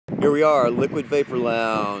Here we are, Liquid Vapor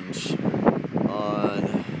Lounge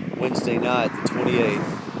on Wednesday night, the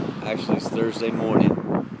 28th. Actually, it's Thursday morning.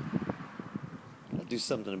 Gotta do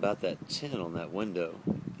something about that tint on that window.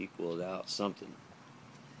 Equal it out, something.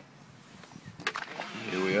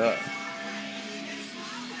 Here we are.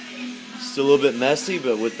 Still a little bit messy,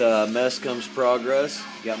 but with mess comes progress.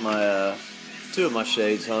 Got my two of my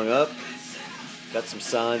shades hung up. Got some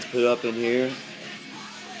signs put up in here.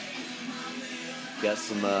 Got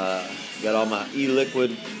some, got all my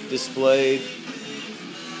e-liquid displayed.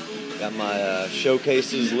 Got my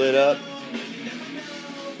showcases lit up.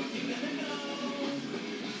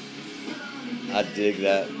 I dig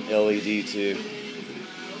that LED too.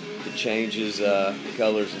 It changes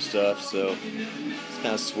colors and stuff, so it's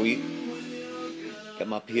kind of sweet. Got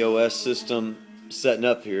my POS system setting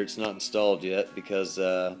up here. It's not installed yet because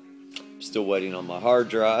I'm still waiting on my hard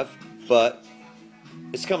drive, but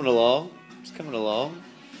it's coming along. It's coming along.